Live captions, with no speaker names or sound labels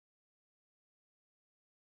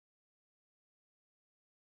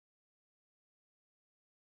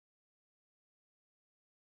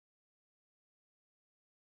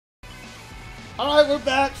Alright, we're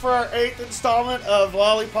back for our 8th installment of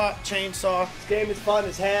Lolli Pop Chainsaw. This game is fun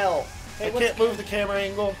as hell. Hey, I can't move the camera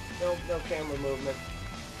angle. No camera movement.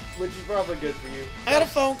 Which is probably good for you. I got a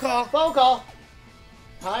phone call. Phone call.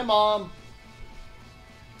 Hi, Mom.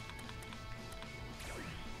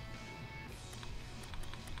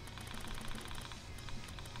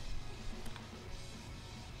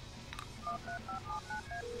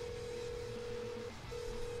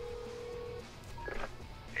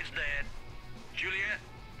 It's Dad. Juliet,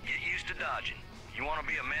 get used to dodging. You want to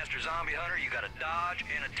be a master zombie hunter, you gotta dodge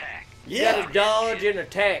and attack. Yeah. You gotta dodge and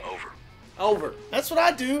attack. Over. That's what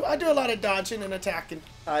I do. I do a lot of dodging and attacking.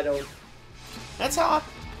 I don't. That's how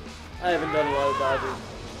I haven't done a lot of dodging.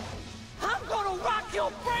 I'm gonna rock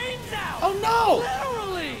your brains out! Oh no!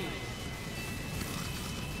 Literally!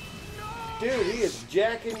 Dude, he is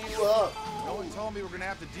jacking you up. No one told me we're gonna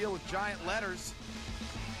have to deal with giant letters.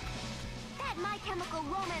 That My Chemical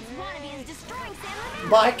Romance wannabe is destroying San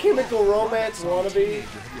My Chemical Romance wannabe.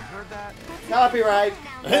 Have you heard that? Copyright.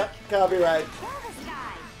 Yep, copyright. Kill this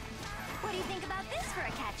guy. What do you think about this for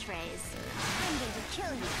a catchphrase? I'm going to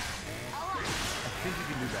kill you. A lot. I think you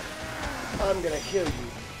can do better. I'm gonna kill you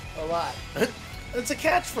a lot. It's a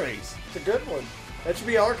catchphrase. It's a good one. That should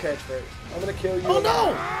be our catchphrase. I'm gonna kill you. Oh a lot.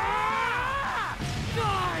 no!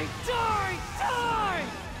 Die! Die! Die!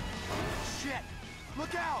 Shit!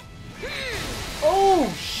 Look out!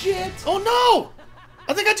 Oh shit! Oh no!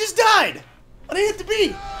 I think I just died. I didn't hit the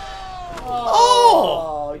B.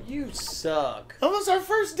 Oh, you suck. That was our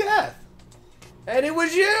first death. And it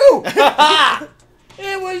was you!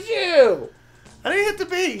 It was you! I didn't hit the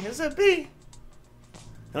B. It said B.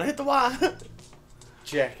 And I hit the Y.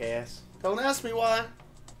 Jackass. Don't ask me why.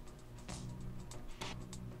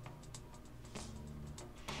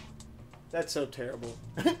 That's so terrible.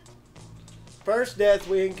 First death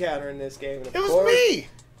we encounter in this game. And of It was course, me.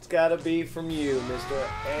 It's gotta be from you, Mr.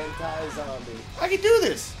 Anti-Zombie. I can do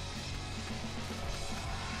this.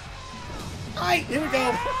 Alright, here we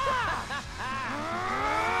go.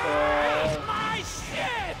 My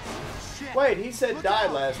shit! Wait, he said die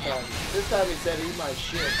last time. This time he said eat my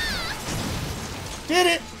shit. Did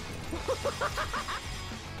it.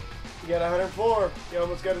 You got 104. You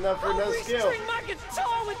almost got enough for I'll another skill. restring my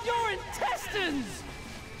guitar with your intestines!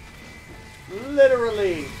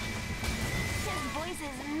 Literally. His voice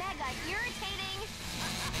is mega irritating.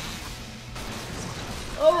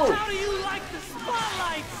 Oh! How do you like the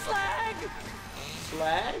spotlight, slag?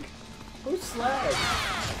 Slag? Who's Slag?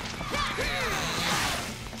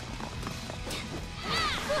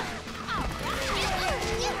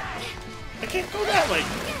 I can't go that way.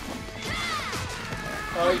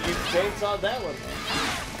 Oh, you chainsawed that one.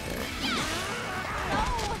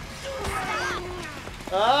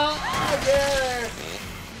 Yeah!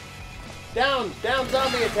 Down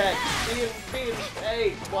zombie attack. B and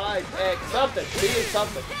A, Y, X, something. B and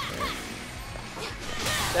something.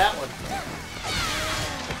 That one.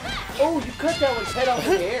 Oh, you cut that one's head off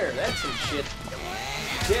in the air. That's some shit.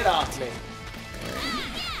 Get off me.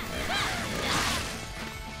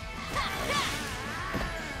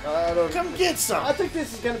 I don't. Come get I some. think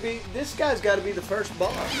this guy's got to be the first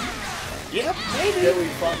boss. Yep, That maybe. we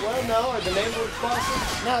fought. Well, no, are the neighborhood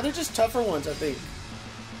bosses? Nah, they're just tougher ones, I think.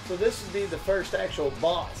 So this would be the first actual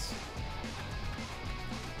boss.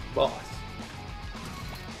 Boss.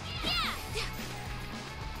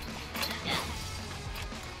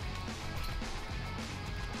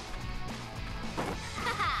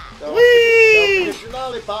 Don't forget your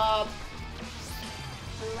lollipop.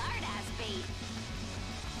 Lard-ass bait.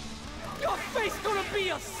 Your face gonna be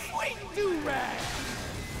a sweet do-rag!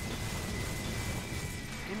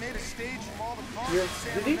 He made a stage from all the cars. Your, in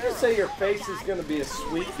Santa did he just Mara. say your face is going to be a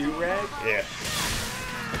sweet do-rag? Yeah.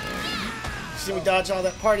 See me dodge all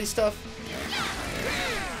that party stuff?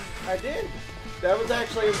 I did. That was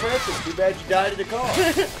actually impressive. Too bad you died in the car.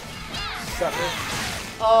 Sucker.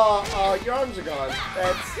 Your arms are gone.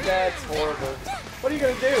 That's horrible. What are you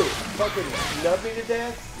going to do? Fucking nub me to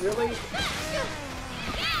death? Really?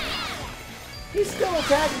 He's still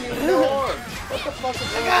attacking you with no arms. What the fuck is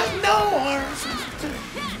I wrong? got no arms.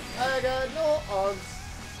 I got no arms.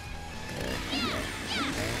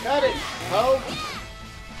 Cut it, ho.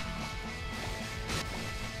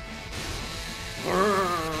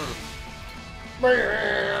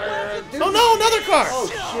 Oh no, another car. Oh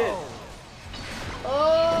shit.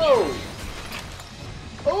 Oh.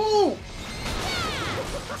 Oh.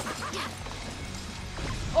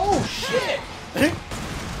 Oh shit.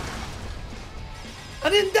 I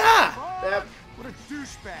didn't die. That, What a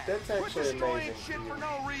douchebag! That's Quit actually destroying amazing. shit for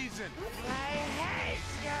no reason.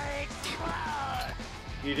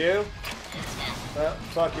 you do? Well,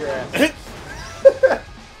 fuck your ass.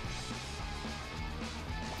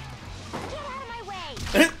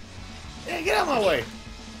 my way.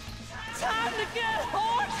 Time to get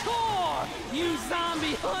hardcore, you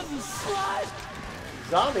zombie hunting slut.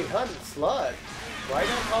 Zombie hunting slut? Why you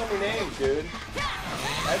gotta call me names, dude?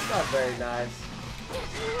 That's not very nice.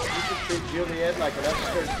 You should treat Juliet like an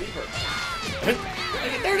upstairs keeper.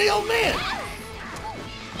 Like a dirty old man.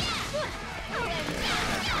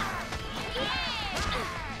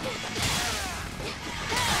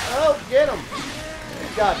 Oh, get him!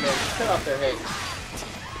 God, man, cut off their head.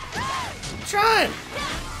 I'm trying.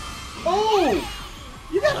 Oh!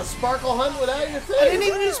 You got a sparkle hunt without your thing? I didn't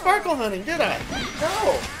even do sparkle hunting, did I?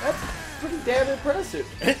 No, that's pretty damn impressive.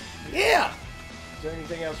 Yeah. Is there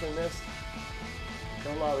anything else we missed?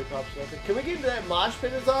 No lollipops, nothing. Can we get into that mosh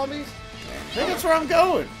pit of zombies? I think that's where I'm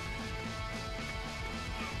going.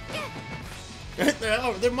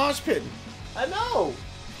 They're mosh pitting. I know!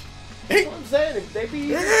 That's what I'm saying. If they be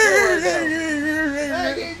easy to kill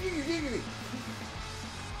right now.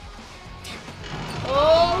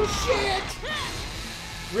 Oh, shit!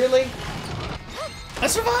 Really? I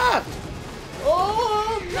survived.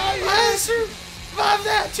 Oh, nice! I survived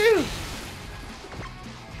that too.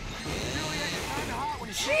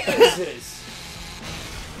 Jesus!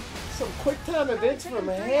 Some quick time events from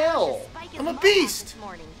hell. I'm a beast.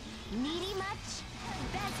 Meaty much?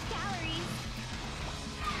 Best calories.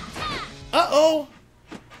 Uh-oh.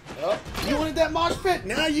 Oh, You wanted that mosh pit?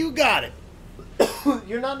 Now you got it.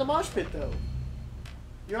 you're not in the mosh pit, though.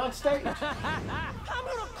 You're on stage. I'm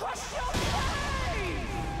gonna crush your face.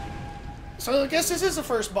 So I guess this is the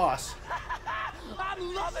first boss.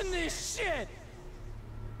 I'm loving this shit.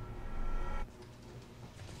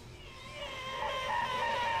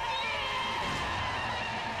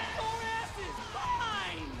 Your ass is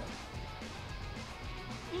fine.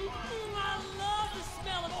 I love the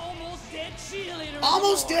smell of almost dead cheerleader.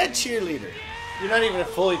 Almost dead cheerleader. You're not even a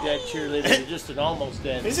fully dead cheerleader. You're just an almost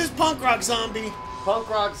dead. This is punk rock zombie Punk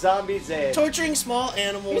rock zombie Zed. torturing small He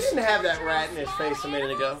animals. didn't have that rat in his face a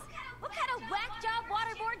minute ago. What kind of whack job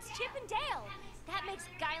waterboards Chip and Dale? That makes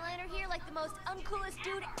Guyliner here like the most uncoolest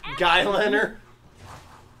dude ever. Guyliner.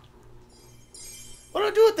 What do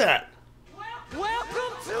I do with that?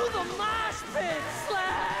 Welcome to the mosh pit,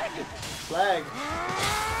 slag. Flag.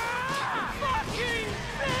 Fucking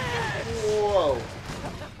bitch. Whoa.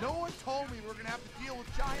 No one told me we were gonna have to deal with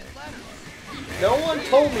giant letters. No one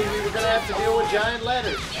told me we were gonna have to deal with giant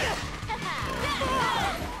letters.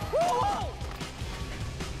 Whoa.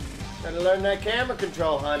 Gotta learn that camera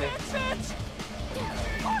control, honey. Bitch.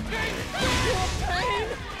 Fucking your pain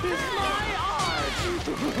is my art.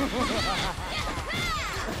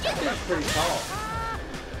 He's pretty tall.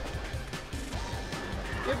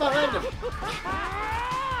 Get behind him.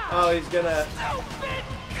 Oh, he's gonna. Stupid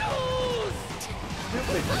goose.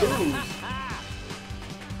 Stupid goose.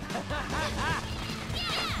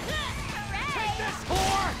 Take this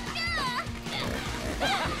whore.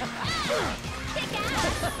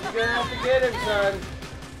 You're gonna have to get him, son.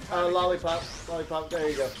 Lollipop. Lollipop, there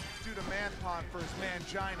you go. Do the man pond for his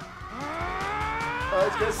mangina. Oh,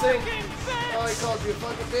 he's gonna sing. Fucking bitch. Oh, he called you a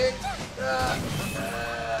fucking bitch.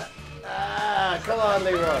 Come on,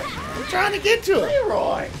 Leroy. I'm trying to get to it.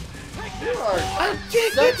 Leroy! You are I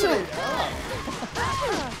can't get to sucking it. it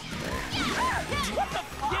up.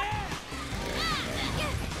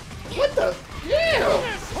 What the? Yeah!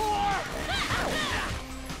 This whore.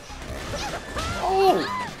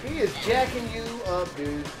 Oh, He is jacking you up,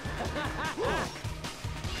 dude.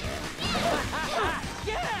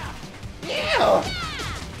 Yeah. Yeah!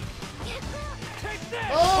 Take this.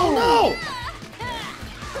 oh no.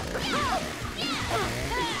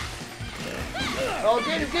 Oh,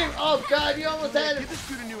 get him, get him! Oh, God, you almost had him! Give this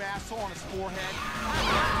dude a new asshole on his forehead.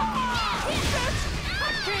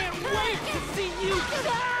 I can't wait to see you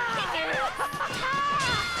die.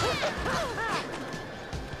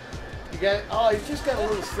 You got, oh, he's just got a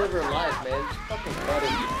little sliver of life, man. Just fucking cut him.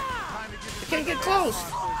 Time to give this I can't get close.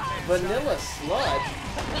 Vanilla sludge?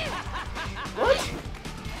 What?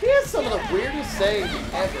 He has some of the weirdest sayings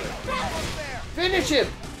ever. Finish him!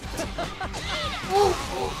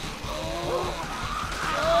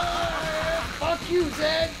 Fuck you,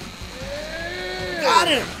 Zed! Got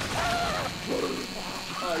him.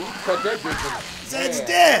 Oh, you cut that bitch. Zed's Yeah.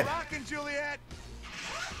 dead. rockin', Juliet.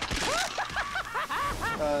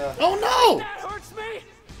 Oh no. That hurts me.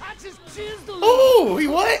 I just jizzed a little. Oh, he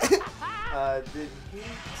what? Did he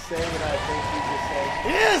say what I think he just said?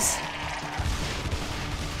 Yes.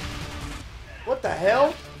 What the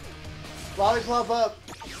hell? Lollipop up.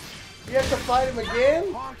 You have to fight him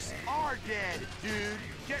again? Punks are dead, dude.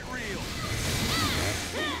 Get real.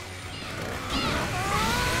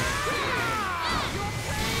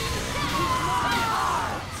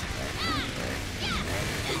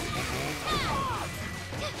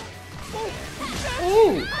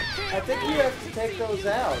 think you have to take those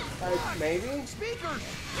out. Maybe? Speakers!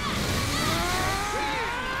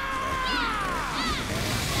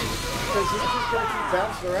 Because he's just going to keep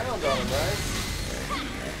bouncing around on him, right?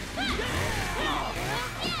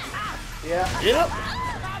 Yeah. Yep.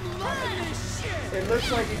 It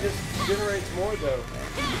looks like he just generates more, though.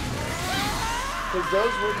 Because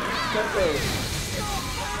those would cut those.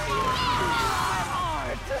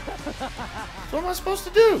 What am I supposed to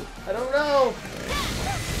do? I don't know.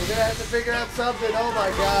 We're going to have to figure out something. Oh, my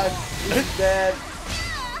God. This is bad.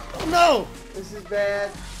 Oh no! This is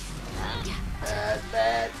bad.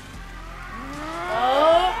 Bad.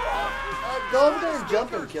 Oh! Go over there and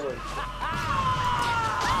jump and kill him.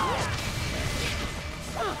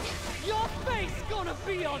 Your face gonna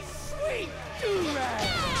be a sweet durag.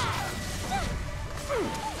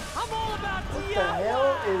 I'm all about What the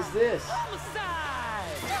hell is this?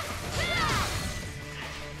 homicide.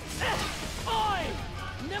 Oi!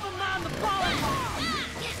 Never mind the lollipop.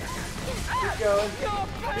 Keep going.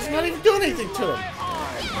 He's not even doing anything to him.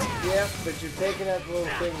 Yeah, but you're taking out the little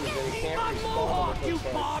things that he can't I'm respawn. Mohawk, It you looks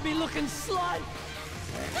like. Barbie looking slut.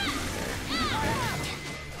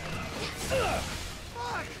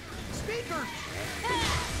 Fuck! Speakers!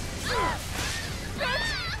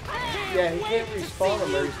 Yeah, he can't respawn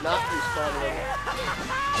him, or he's not respawning him.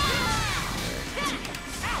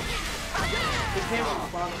 He can't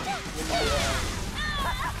respawn him.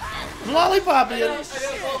 Lollipop in.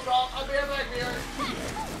 I'll be right back, VR.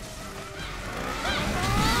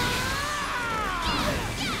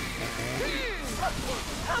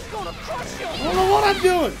 I'm gonna crush you. I don't know what I'm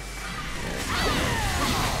doing.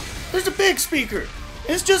 There's a big speaker.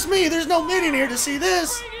 It's just me. There's no minion here to see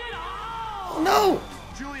this. Oh no.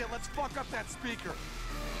 Julia, let's fuck up that speaker.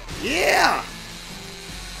 Yeah.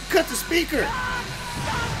 Cut the speaker.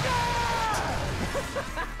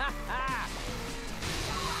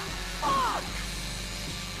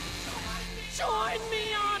 Join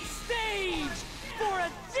me on stage for a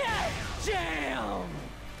death jam.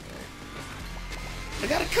 I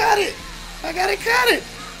gotta cut it. I gotta cut it.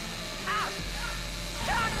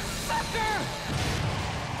 Cocksucker!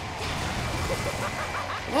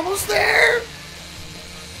 Almost there.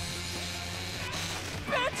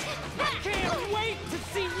 Bitch! I can't wait to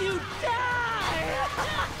see you die!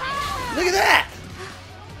 Look at that.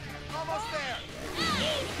 Almost there.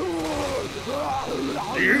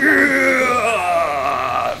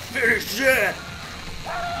 Yeah. Finish it.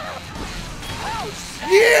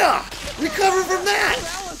 Yeah. Recover from that.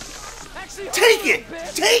 Actually, Take it.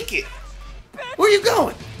 bitch. Take it. Where you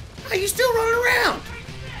going? Are you still running around?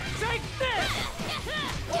 Take this!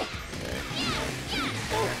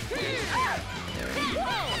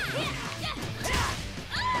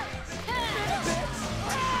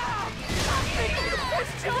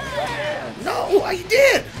 No, I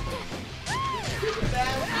did.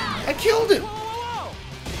 I killed him. Whoa!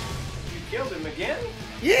 You killed him again?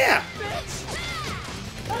 Yeah. Bitch!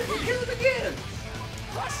 How did you kill him again?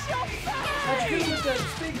 Crush your How'd you face! kill him with that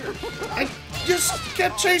speaker? I just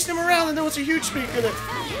kept chasing him around, and there was a huge speaker that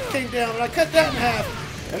came down, and I cut that in half,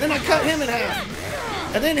 and then I cut him in half,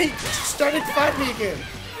 and then he started fighting me again.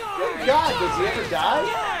 Good God, does he ever die?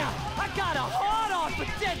 Yeah! I got a hard on for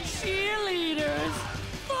dead cheerleaders!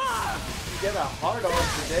 Fuck! You get a hard on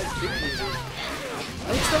for dead cheerleaders.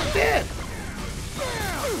 I'm still dead.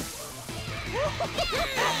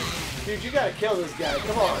 Dude, you gotta kill this guy.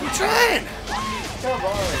 Come on. I'm trying. Come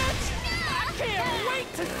on. I can't wait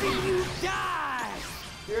to see you die!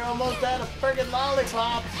 You're almost out of friggin'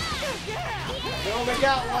 lollipops. Yeah! You only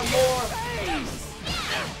got one more. Face!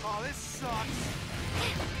 Oh, this sucks.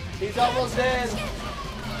 He's almost dead.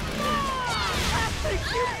 I think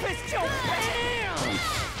you pissed your pants!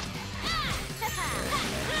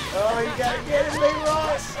 Oh, you gotta get him,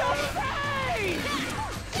 Leroy.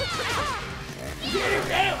 Get him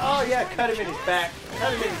down. Oh, yeah, cut him in his back.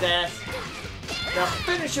 Cut him in his ass. Now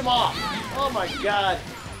finish him off. Oh, my God.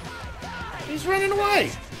 He's running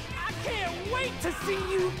away. I can't wait to see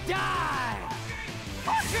you die!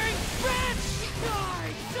 Fucking bitch!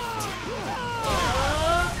 Die!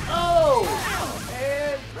 Oh.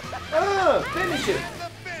 And, finish him. The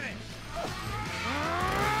finish.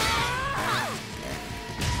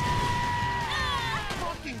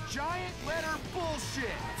 Fucking giant letter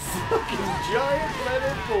bullshit. Fucking giant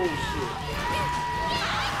letter bullshit.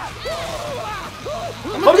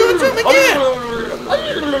 I'm gonna do it to him again.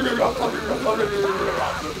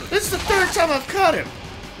 This is the third time I've cut him.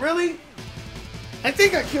 Really? I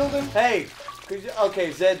think I killed him. Hey,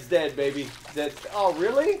 okay, Zed's dead, baby. Zed's. Oh,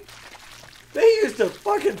 really? They used a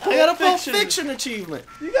fucking Pulp I got a Pulp Fiction. Fiction achievement.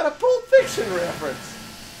 You got a Pulp Fiction reference.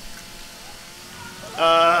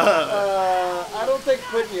 I don't think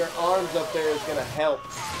putting your arms up there is gonna help.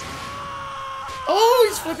 Oh,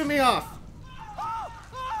 he's flipping me off. Oh,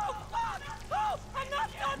 fuck! Oh, I'm not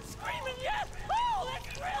done screaming yet! Oh,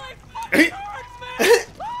 that's really fucking hurts, man!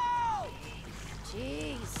 Oh!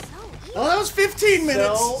 Jeez, so Well, that was 15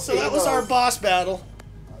 minutes, so that was our boss battle.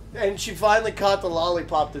 And she finally caught the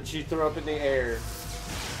lollipop that she threw up in the air.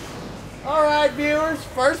 Alright, viewers,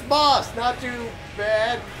 first boss. Not too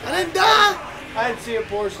bad. I didn't die. I didn't see a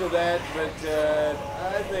portion of that, but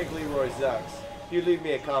I think Leroy sucks. You leave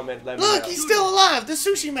me a comment, let me know. Look, he's still alive, the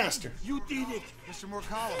sushi master. You did it, Mr.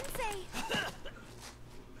 Morcalo. Sensei.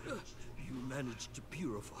 You managed to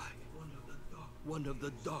purify one of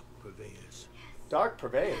the dark purveyors. Dark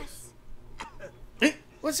purveyors.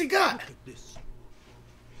 What's he got? Look at this.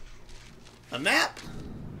 A map?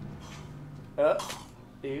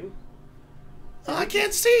 Ew. Oh, I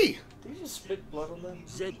can't see. Did you just spit blood on that?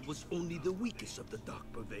 Zed was only the weakest of the dark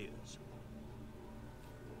purveyors.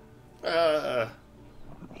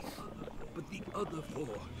 But the other four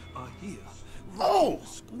are here. Oh. Running the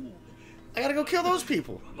school. I gotta go kill those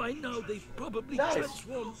people. By now they've probably Nice.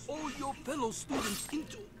 transformed all your fellow students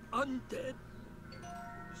into undead,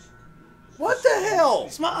 What the hell?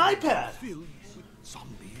 It's my iPad. filled with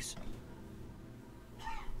zombies.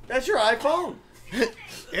 That's your iPhone.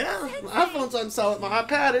 Yeah, my iPhone's unsolid. My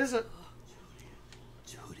iPad isn't.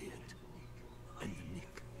 Juliet and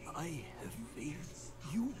Nick, I have faith.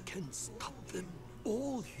 You can stop them.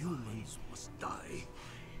 All humans must die,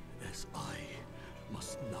 as I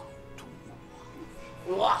must now too.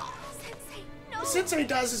 Sensei, no. Sensei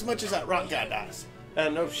dies as much as that rock guy dies.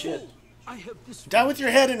 No shit. I have this. Die with your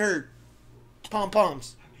head in her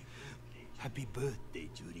pom-poms. Happy birthday,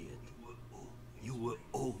 Juliet. You were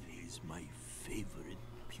always my favorite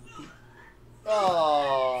pupil.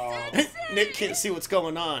 Oh, Nick can't see what's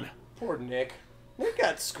going on. poor Nick. Nick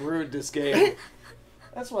got screwed this game.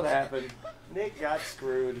 That's what happened. Nick got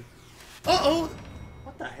screwed. Uh-oh,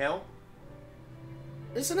 What the hell?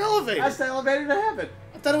 it's an elevator. That's the elevator to heaven.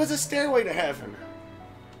 I thought it was a stairway to heaven.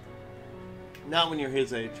 Not when you're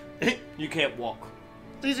his age. You can't walk.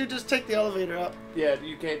 These are just take the elevator up. Yeah,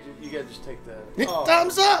 you can't. You gotta just take the. Oh.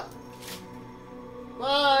 Thumbs up.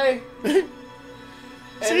 Bye.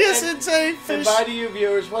 See ya, Sensei. And Fish. bye to you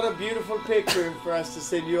viewers. What a beautiful picture for us to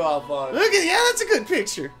send you off on. Look at, yeah, that's a good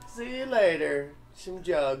picture. See you later. Some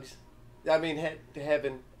jugs. I mean,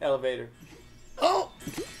 heaven elevator. Oh,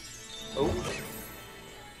 Oh.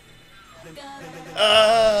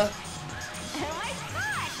 Oh my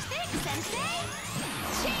gosh, thanks,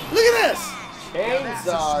 Sensei. look at this.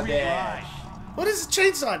 Chainsaw sweet dash. What is a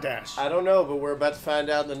chainsaw dash? I don't know, but we're about to find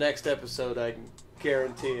out in the next episode. I can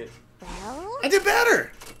guarantee it. Well, I did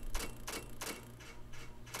better.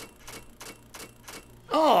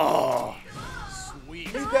 Oh,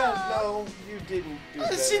 Sweet. You guys know you didn't do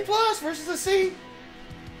it's C that. plus versus a C.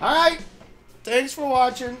 All right. Thanks for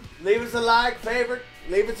watching. Leave us a like, favorite,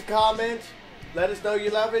 leave us a comment. Let us know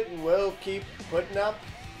you love it, and we'll keep putting up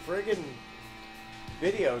friggin'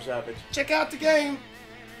 videos of it. Check out the game.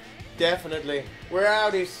 Definitely. We're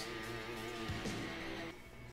outies.